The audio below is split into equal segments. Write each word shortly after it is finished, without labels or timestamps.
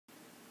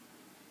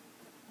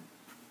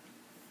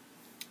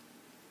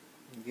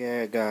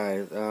Yeah,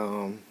 guys.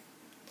 I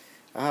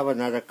have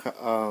another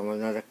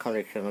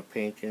collection of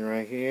painting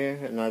right here.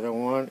 Another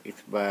one.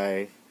 It's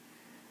by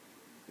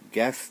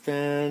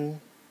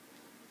Gaston.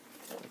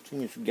 I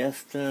think it's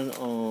Gaston.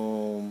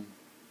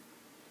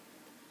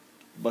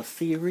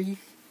 Bussiere.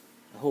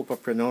 I hope I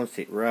pronounce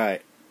it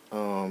right.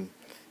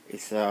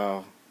 It's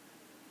oil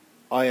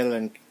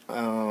and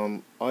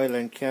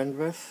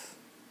canvas.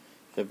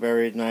 It's a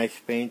very nice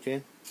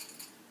painting.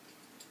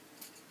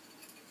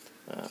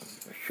 I'll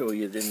show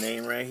you the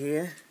name right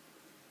here.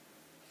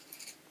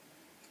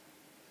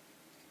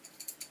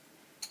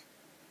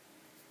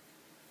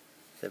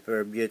 It's a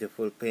very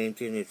beautiful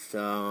painting. It's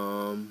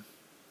a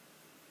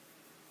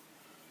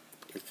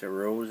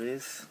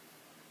roses,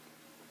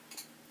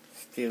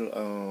 still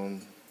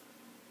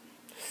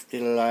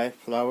life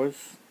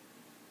flowers.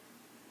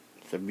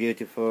 It's a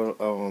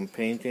beautiful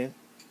painting.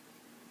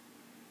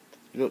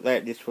 It looked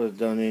like this was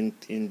done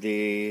in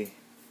the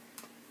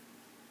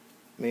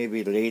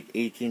maybe late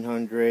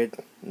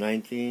 1800,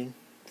 19,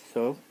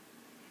 so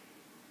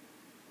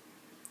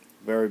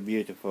very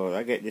beautiful.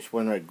 I get this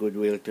one at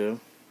Goodwill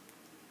too.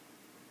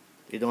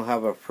 They don't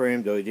have a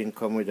frame though. It didn't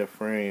come with a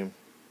frame.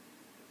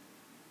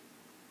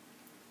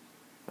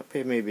 I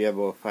paid maybe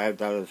about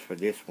 $5 for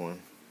this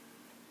one.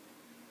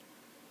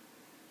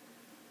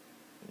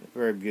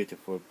 Very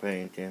beautiful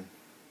painting.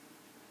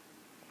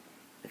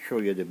 I'll show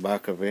you the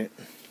back of it.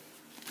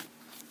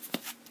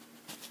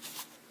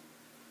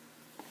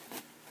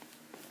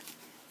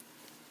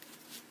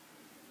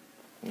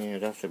 Yeah,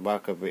 that's the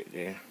back of it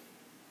there.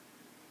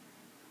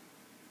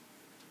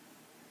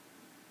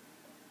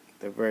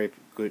 It's a very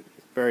good,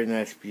 very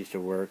nice piece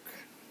of work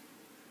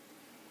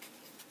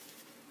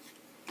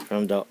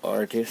from the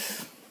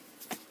artist.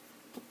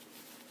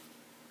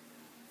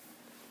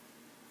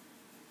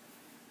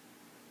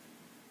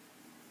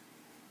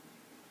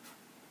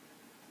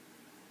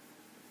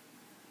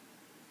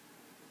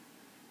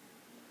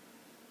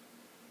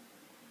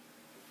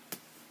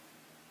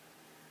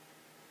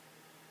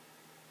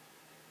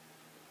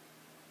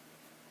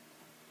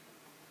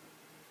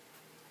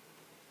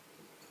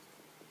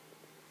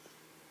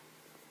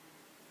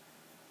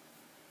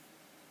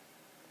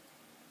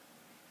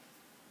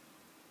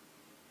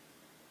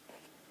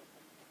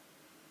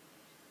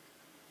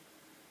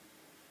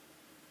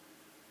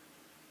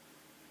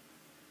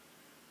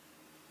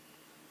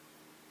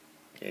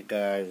 Okay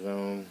guys,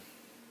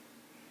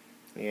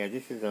 yeah,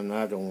 this is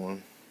another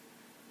one.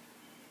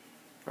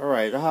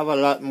 Alright, I have a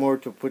lot more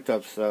to put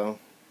up, so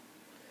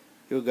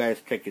you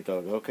guys check it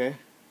out, okay?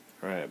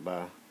 Alright,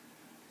 bye.